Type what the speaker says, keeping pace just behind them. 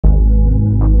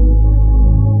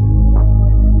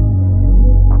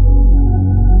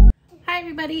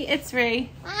everybody, it's Ray.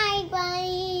 Hi,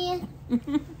 buddy.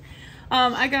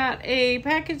 I got a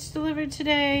package delivered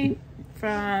today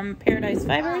from Paradise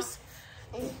Fibers.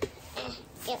 We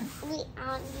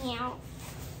are now.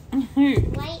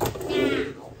 And Right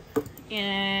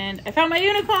now. I found my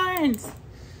unicorns.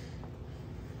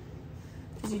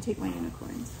 Did you take my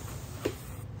unicorns?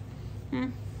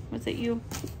 Was it you?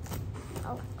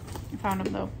 Oh. I found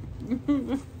them though.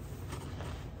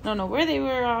 Don't know where they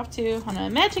were off to, on a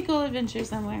magical adventure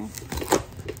somewhere.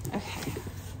 Okay.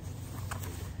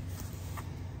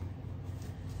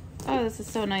 Oh, this is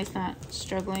so nice not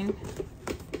struggling.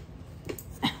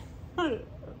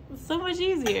 So much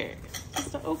easier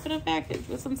just to open a package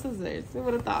with some scissors. Who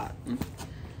would have thought?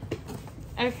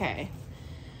 Okay.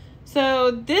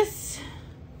 So this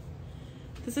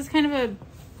is kind of a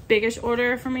biggish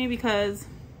order for me because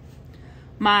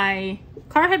my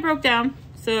car had broke down.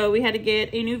 So we had to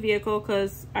get a new vehicle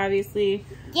because obviously,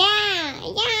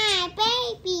 yeah,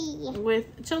 baby.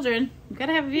 with children, you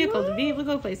gotta have a vehicle to be able to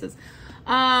go places.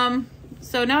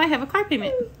 So now I have a car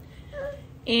payment.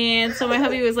 And so my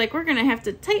hubby was like, we're gonna have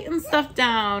to tighten stuff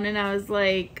down. And I was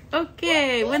like,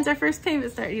 okay, when's our first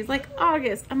payment start? He's like,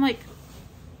 August. I'm like,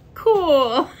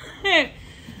 cool.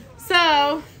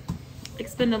 So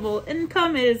expendable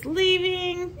income is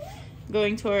leaving,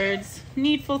 going towards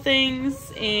needful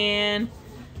things. And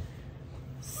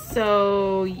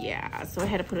so yeah, so I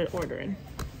had to put an order in,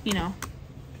 you know,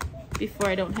 before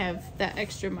I don't have that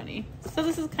extra money. So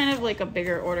this is kind of like a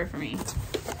bigger order for me.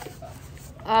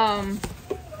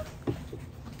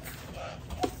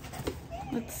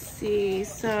 Let's see.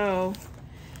 So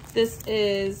this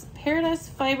is Paradise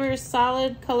Fibers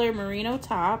Solid Color Merino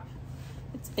Top.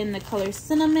 It's in the color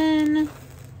Cinnamon,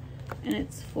 and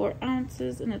it's 4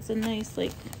 ounces, and it's a nice,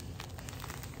 like,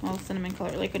 well, cinnamon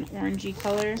color, like an orangey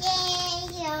color.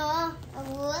 Yeah.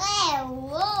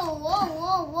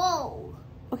 Whoa.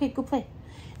 Okay, go play.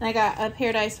 And I got a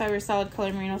Paradise Fibers Solid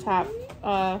Color Merino Top.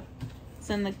 It's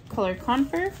in the color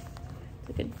Confer. It's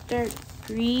like a dark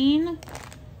green.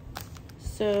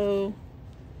 So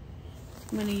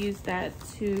I'm going to use that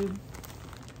to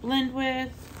blend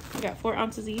with. I got 4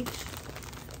 ounces each.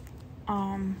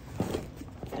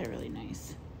 They're really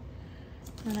nice.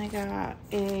 Then I got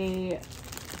a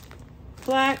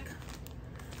black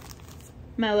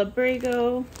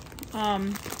Malabrigo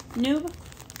Noob.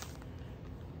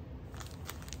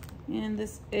 And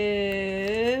this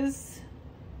is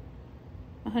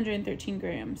 113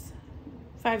 grams.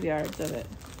 5 yards of it.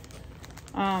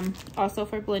 Also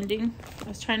for blending. I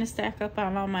was trying to stack up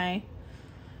on all my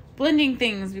blending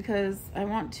things because I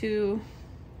want to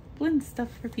blend stuff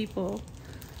for people.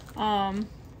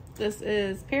 This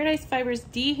is Paradise Fibers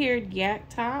D-Haired Yak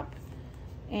Top,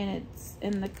 and it's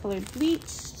in the color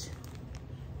Bleached,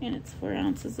 and it's 4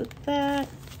 ounces of that.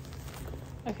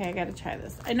 Okay, I gotta try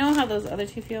this. I know how those other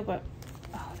two feel, but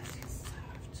oh, this feels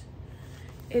soft.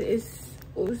 It is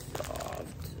so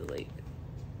soft, like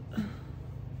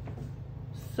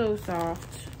so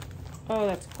soft. Oh,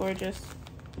 that's gorgeous.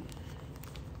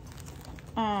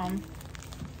 Yeah.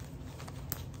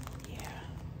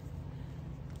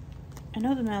 I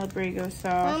know the Malabrigo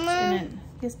soft. Mama? And it,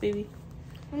 yes, baby.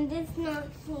 I'm just not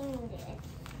seeing this.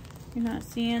 You're not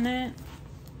seeing it?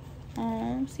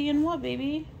 Oh, seeing what,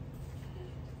 baby?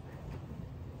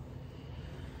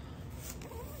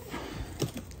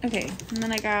 Okay, and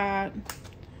then I got,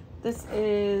 this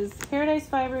is Paradise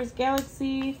Fibers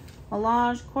Galaxy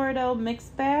Melange Cordell Mix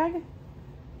Bag.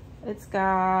 It's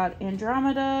got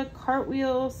Andromeda,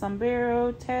 Cartwheel,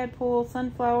 Sombrero, Tadpole,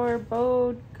 Sunflower,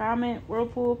 Bode, Comet,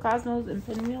 Whirlpool, Cosmos, and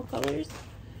Pinwheel colors.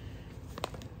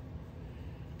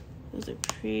 Those are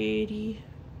pretty.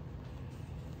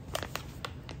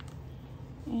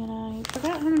 And I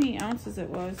forgot how many ounces it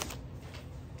was.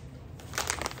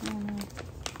 I don't know.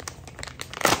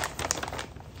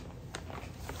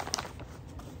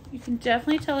 You can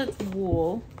definitely tell it's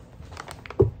wool.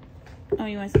 Oh,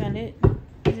 you want to smell it?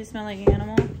 Does it smell like an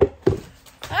animal?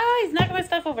 Oh, he's knocking my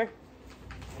stuff over.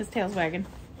 His tail's wagging.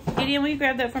 Gideon, will you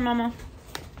grab that for Mama?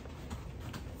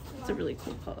 It's a really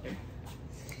cool color.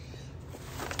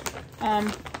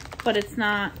 But it's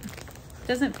not,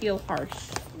 doesn't feel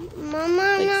harsh. Mama,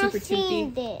 Like I'm not super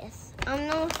seeing toothy. this. I'm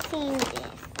not seeing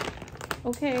this.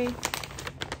 Okay.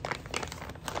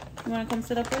 You want to come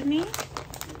sit up with me?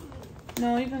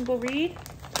 No, you can go read?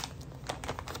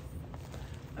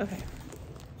 Okay.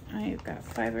 I've got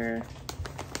fiber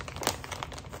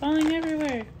falling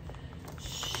everywhere.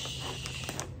 Shh.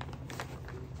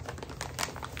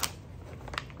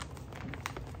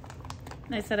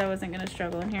 I said I wasn't going to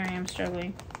struggle, and here I am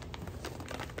struggling.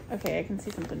 Okay, I can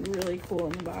see something really cool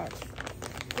in the box.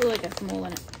 Ooh, I got some wool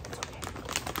in it. It's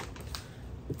okay.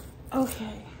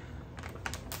 Okay.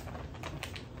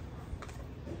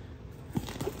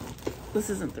 This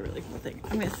isn't the really cool thing.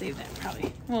 I'm gonna save that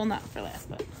probably. Well, not for last,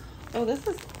 but oh, this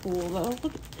is cool though.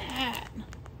 Look at that.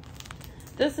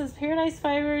 This is Paradise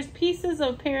Fibers Pieces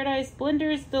of Paradise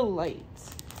Blenders Delight,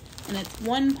 and it's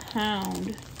 1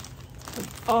 pound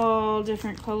of all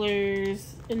different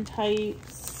colors and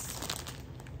types.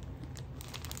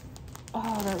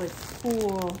 Oh, that looks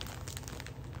cool.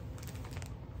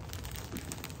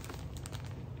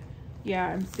 Yeah,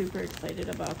 I'm super excited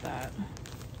about that.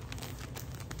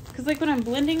 Because like when I'm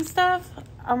blending stuff,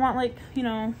 I want like, you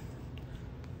know,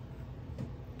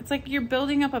 it's like you're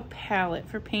building up a palette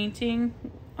for painting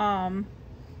when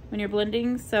you're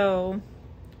blending. So,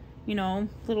 you know,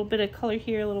 a little bit of color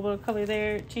here, a little bit of color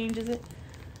there, it changes it.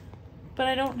 But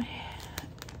I don't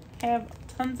have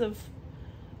tons of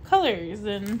colors,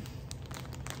 and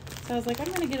so I was like,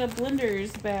 I'm gonna get a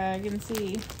blender's bag and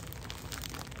see.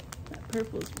 That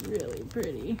purple is really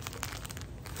pretty.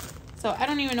 So I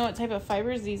don't even know what type of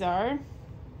fibers these are.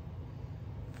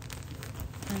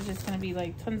 There's just gonna be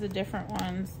like tons of different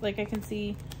ones. Like I can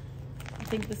see, I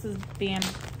think this is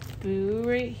bamboo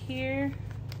right here.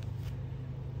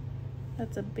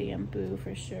 That's a bamboo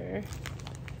for sure.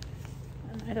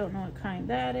 And I don't know what kind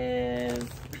that is.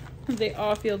 They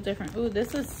all feel different. Ooh,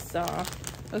 this is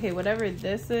soft. Okay, whatever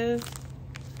this is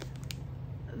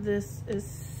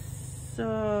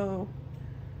so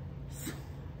soft.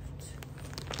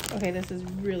 Okay, this is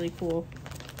really cool.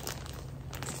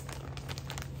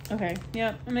 Okay,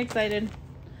 yep, I'm excited.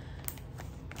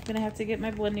 I'm gonna have to get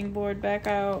my blending board back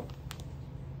out.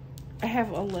 I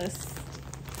have a list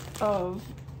of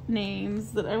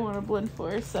names that I want to blend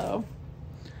for, so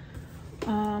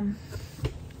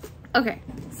okay,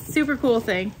 super cool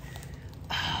thing.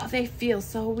 Oh, they feel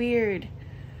so weird.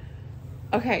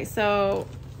 Okay, so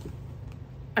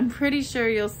I'm pretty sure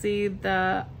you'll see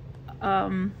the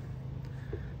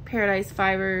Paradise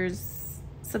Fibers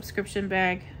subscription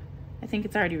bag. I think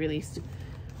it's already released.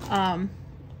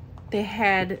 They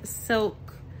had silk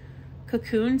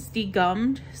cocoons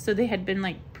degummed, so they had been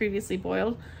like previously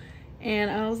boiled,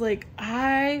 and I was like,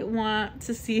 I want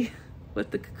to see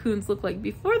what the cocoons look like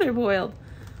before they're boiled.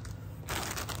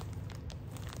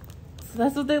 So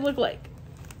that's what they look like.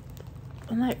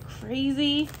 Isn't that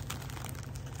crazy?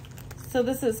 So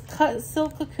this is cut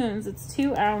silk cocoons. It's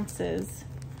 2 ounces.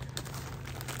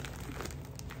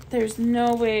 There's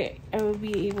no way I would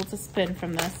be able to spin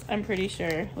from this. I'm pretty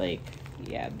sure. Like,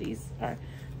 yeah,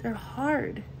 they're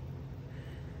hard.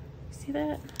 See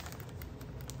that?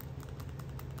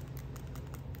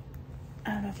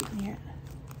 I don't know if you can hear it.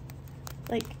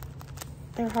 Like,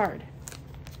 they're hard.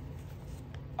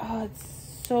 Oh, it's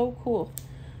so cool.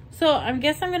 So I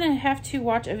guess I'm gonna have to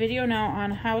watch a video now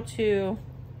on how to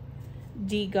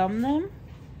degum them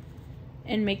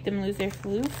and make them lose their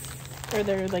floof or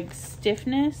their like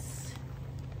stiffness.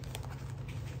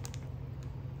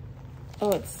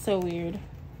 Oh, it's so weird.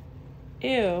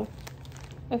 Ew.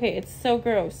 Okay, it's so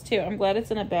gross too. I'm glad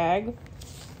it's in a bag.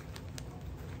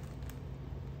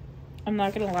 I'm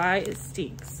not gonna lie, it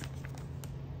stinks.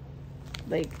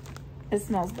 Like, it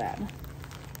smells bad.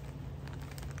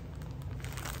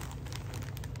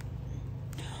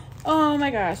 Oh my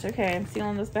gosh, okay, I'm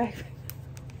sealing this bag.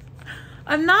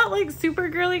 I'm not like super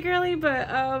girly,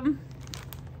 but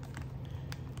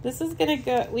this is gonna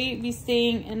be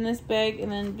staying in this bag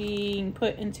and then being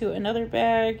put into another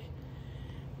bag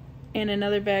and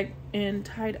another bag and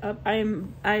tied up.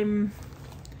 I'm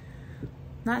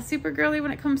not super girly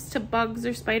when it comes to bugs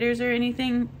or spiders or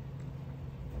anything,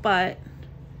 but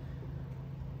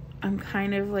I'm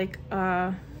kind of like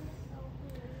a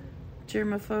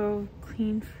germaphobe,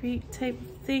 clean freak type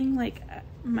thing. Like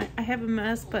I have a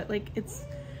mess, but like it's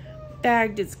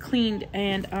bagged, it's cleaned,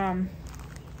 and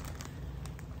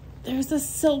there's a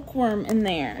silkworm in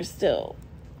there still,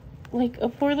 like a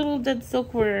poor little dead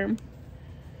silkworm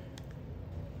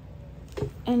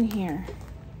in here.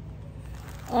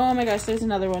 Oh my gosh, there's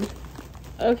another one.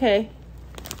 Okay,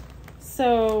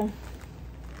 so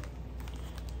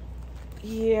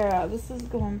yeah, this is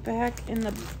going back in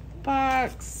the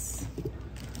box.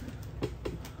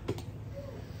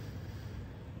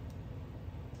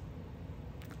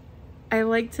 I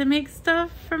like to make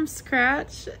stuff from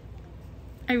scratch.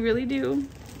 I really do.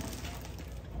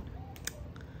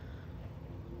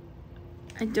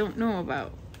 I don't know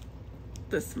about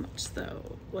this much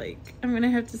though. Like, I'm gonna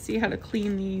have to see how to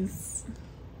clean these.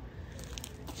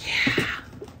 Yeah.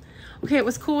 Okay, it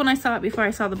was cool when I saw it before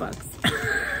I saw the bugs.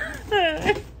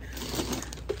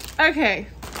 Okay,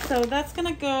 so that's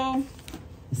gonna go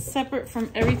separate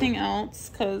from everything else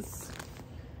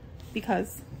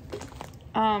because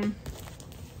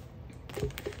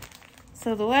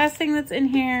So the last thing that's in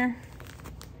here,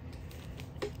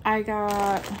 I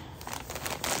got,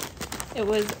 it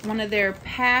was one of their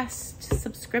past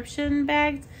subscription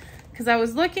bags, because I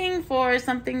was looking for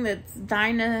something that's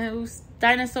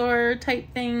dinosaur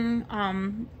type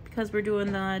thing, because we're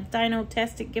doing the Dino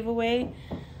Tastic giveaway,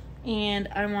 and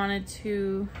I wanted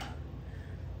to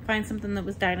find something that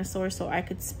was dinosaur so I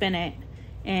could spin it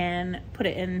and put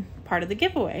it in part of the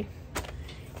giveaway.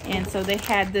 And so they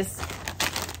had this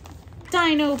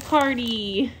Dino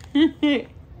Party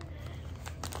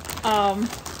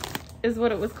is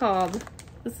what it was called.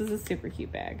 This is a super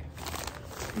cute bag.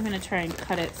 I'm gonna try and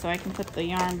cut it so I can put the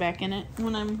yarn back in it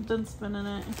when I'm done spinning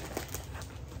it.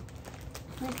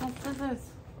 Wait, what is this?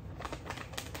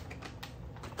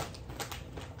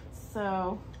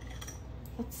 So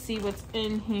let's see what's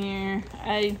in here.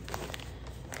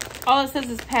 All it says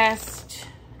is past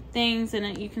things,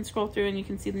 and you can scroll through and you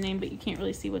can see the name, but you can't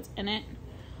really see what's in it.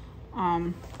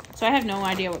 So I have no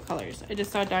idea what colors. I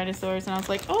just saw dinosaurs and I was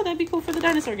like, oh, that'd be cool for the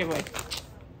dinosaur giveaway.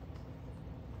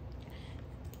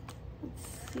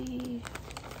 Let's see.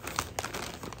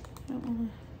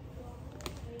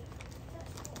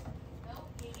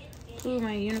 Ooh,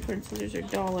 my unicorn scissors are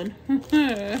dulling.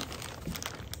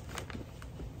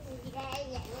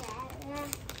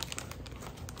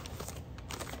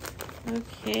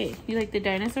 Okay, you like the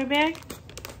dinosaur bag?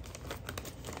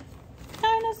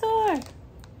 Dinosaur!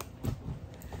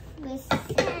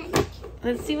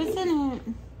 Let's see what's in it.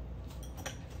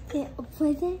 Can you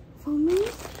put it for me?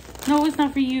 No, it's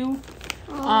not for you.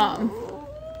 Oh.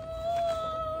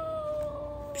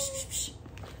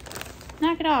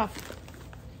 Knock it off.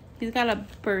 He's got a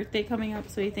birthday coming up,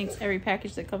 so he thinks every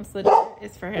package that comes to the door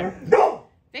is for him.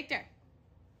 Victor!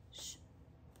 Shh.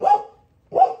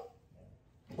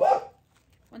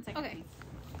 1 second. Okay.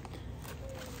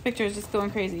 Victor is just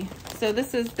going crazy. So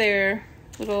this is their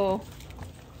little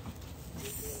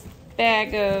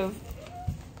bag of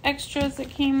extras that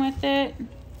came with it.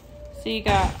 So you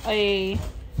got a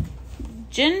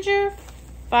ginger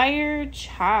fire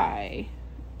chai,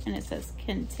 and it says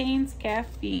contains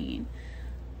caffeine.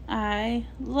 I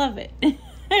love it.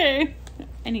 I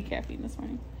need caffeine this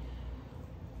morning.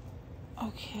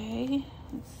 Okay,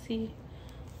 let's see.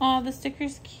 Oh, the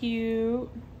sticker's cute.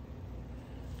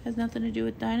 Has nothing to do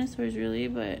with dinosaurs really,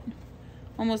 but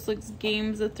almost looks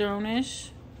Games of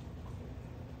Thrones-ish.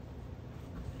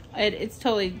 It's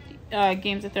totally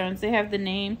Games of Thrones. They have the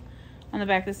name on the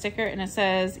back of the sticker, and it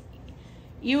says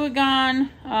Ewagon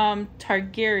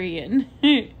Targaryen.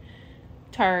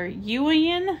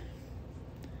 Targaryen?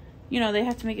 You know, they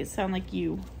have to make it sound like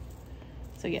you.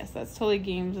 So yes, that's totally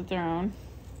Games of Thrones.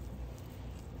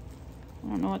 I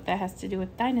don't know what that has to do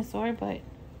with dinosaur, but...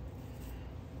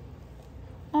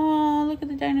 Oh, look at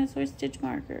the dinosaur stitch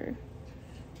marker.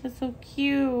 That's so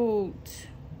cute.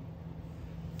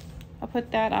 I'll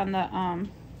put that on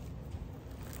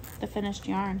the finished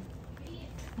yarn.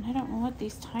 And I don't know what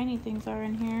these tiny things are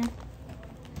in here.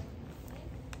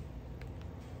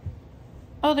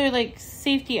 Oh, they're like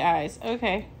safety eyes.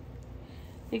 Okay.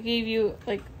 They gave you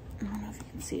like, I don't know if you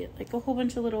can see it, like a whole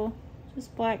bunch of little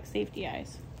just black safety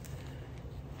eyes.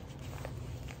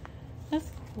 That's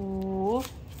cool.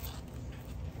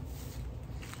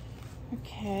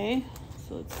 Okay,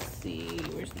 so let's see,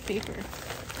 where's the paper?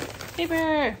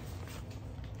 Paper!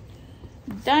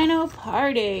 Dino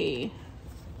Party.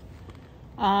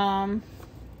 Let's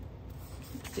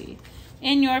see.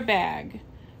 In your bag,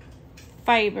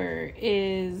 fiber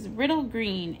is Riddle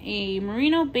Green, a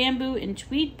merino bamboo and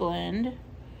tweed blend,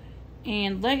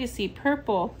 and Legacy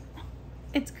Purple.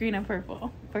 It's green and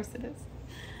purple. Of course it is.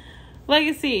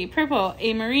 Legacy Purple,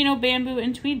 a merino bamboo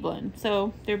and tweed blend.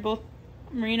 So they're both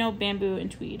merino, bamboo, and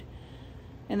tweed.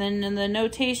 And then in the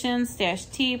notation, stash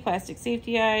T, plastic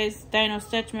safety eyes, Dino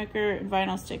stitch maker, and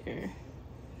vinyl sticker.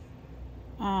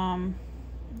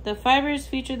 The fibers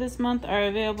featured this month are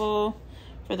available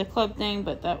for the club thing,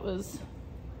 but that was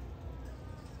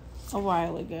a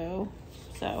while ago.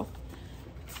 So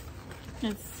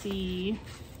let's see.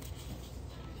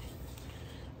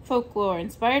 Folklore,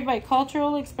 inspired by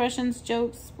cultural expressions,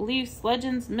 jokes, beliefs,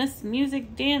 legends, myths,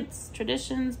 music, dance,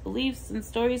 traditions, beliefs, and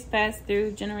stories passed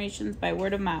through generations by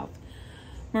word of mouth.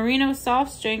 Merino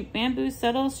soft strength, bamboo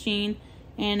subtle sheen,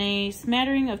 and a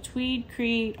smattering of tweed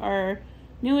create our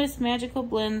newest magical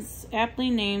blends, aptly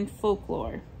named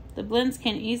Folklore. The blends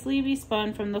can easily be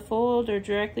spun from the fold or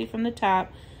directly from the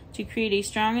top to create a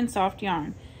strong and soft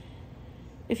yarn.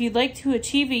 If you'd like to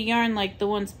achieve a yarn like the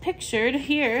ones pictured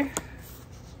here,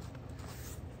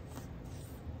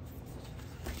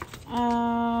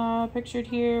 pictured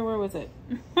here, where was it?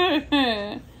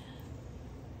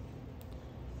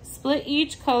 Split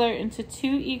each color into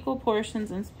 2 equal portions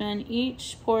and spin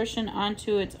each portion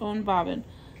onto its own bobbin.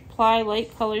 Apply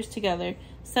light colors together.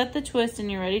 Set the twist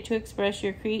and you're ready to express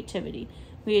your creativity.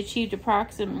 We achieved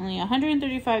approximately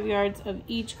 135 yards of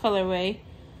each colorway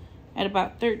at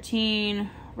about 13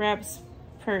 wraps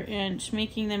per inch,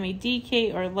 making them a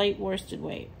DK or light worsted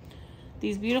weight.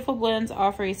 These beautiful blends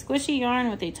offer a squishy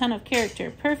yarn with a ton of character,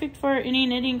 perfect for any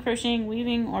knitting, crocheting,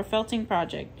 weaving, or felting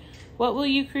project. What will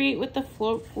you create with the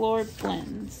float floor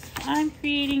blends? I'm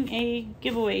creating a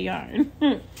giveaway yarn.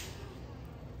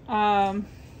 Oh,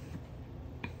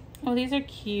 these are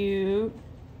cute.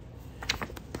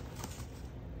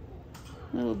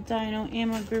 Little Dino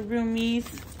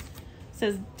amigurumis.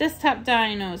 Says desktop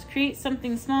dinos. Create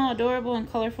something small, adorable,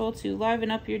 and colorful to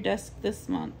liven up your desk this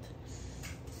month.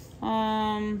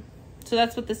 So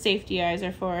that's what the safety eyes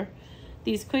are for.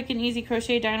 These quick and easy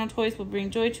crochet dino toys will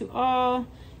bring joy to all.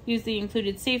 Use the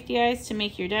included safety eyes to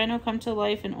make your dino come to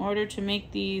life. In order to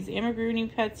make these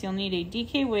amigurumi pets, you'll need a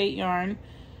DK weight yarn,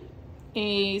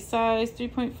 a size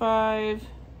 3.5.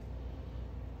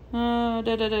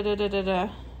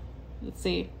 Let's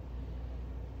see.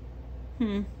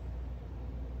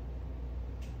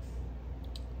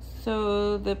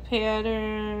 So the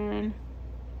pattern,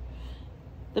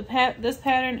 this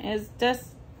pattern is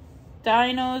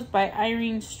Dinos by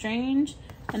Irene Strange,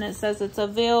 and it says it's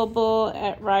available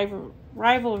at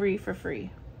Rivalry for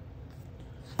free.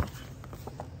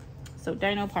 So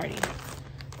Dino Party.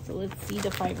 So let's see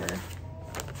the fiber.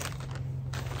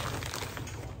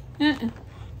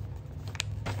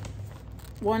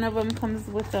 One of them comes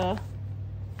with a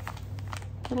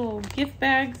little gift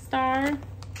bag star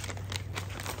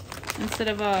instead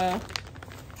of a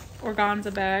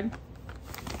organza bag.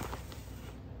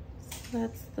 So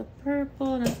that's the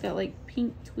purple, and it's got like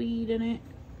pink tweed in it.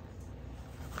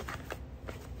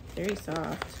 Very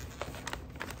soft.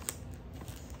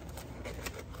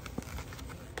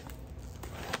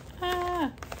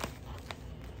 Ah!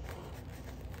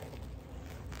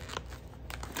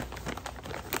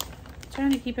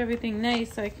 Trying to keep everything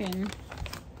nice so I can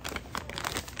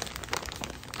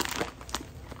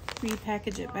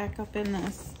repackage it back up in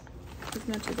this as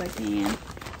much as I can.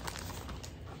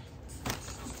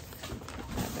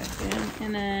 Put that back in.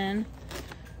 And then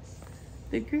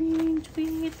the green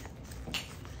tweed.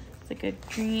 It's like a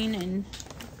green and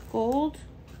gold,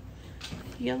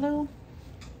 yellow,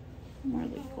 more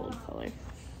like gold color.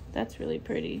 That's really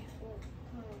pretty.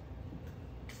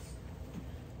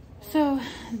 So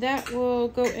that will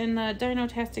go in the Dino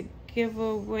Tastic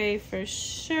giveaway for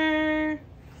sure.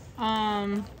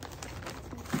 I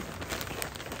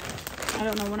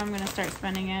don't know when I'm gonna start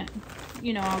spending it.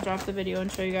 You know, I'll drop the video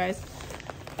and show you guys.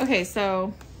 Okay,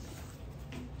 so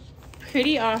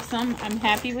pretty awesome. I'm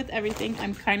happy with everything.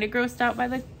 I'm kind of grossed out by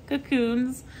the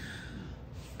cocoons.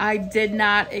 I did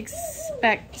not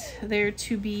expect there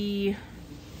to be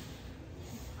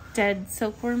dead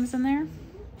silkworms in there.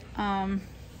 I'm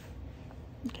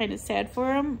kind of sad for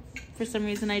them. For some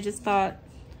reason, I just thought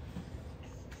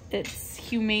it's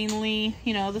humanely,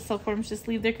 you know, the silkworms just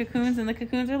leave their cocoons and the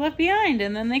cocoons are left behind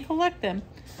and then they collect them.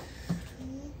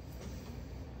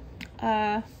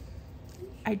 I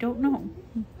don't know.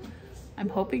 I'm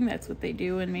hoping that's what they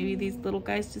do, and maybe these little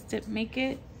guys just didn't make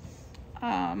it.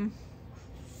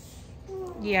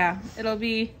 Yeah, it'll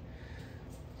be,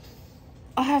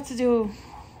 I'll have to do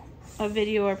a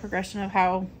video or progression of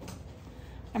how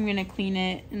I'm gonna clean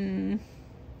it, and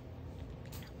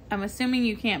I'm assuming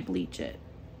you can't bleach it.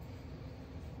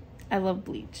 I love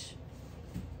bleach,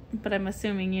 but I'm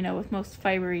assuming, you know, with most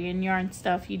fibery and yarn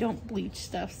stuff, you don't bleach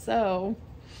stuff, so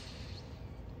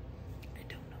I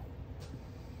don't know.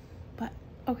 But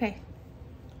okay,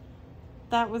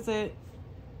 that was it.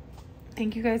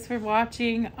 Thank you guys for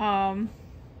watching.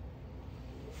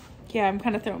 Yeah, I'm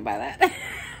kind of thrown by that.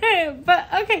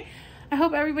 But okay, I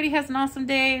hope everybody has an awesome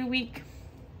day, week.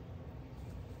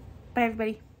 Bye,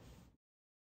 everybody.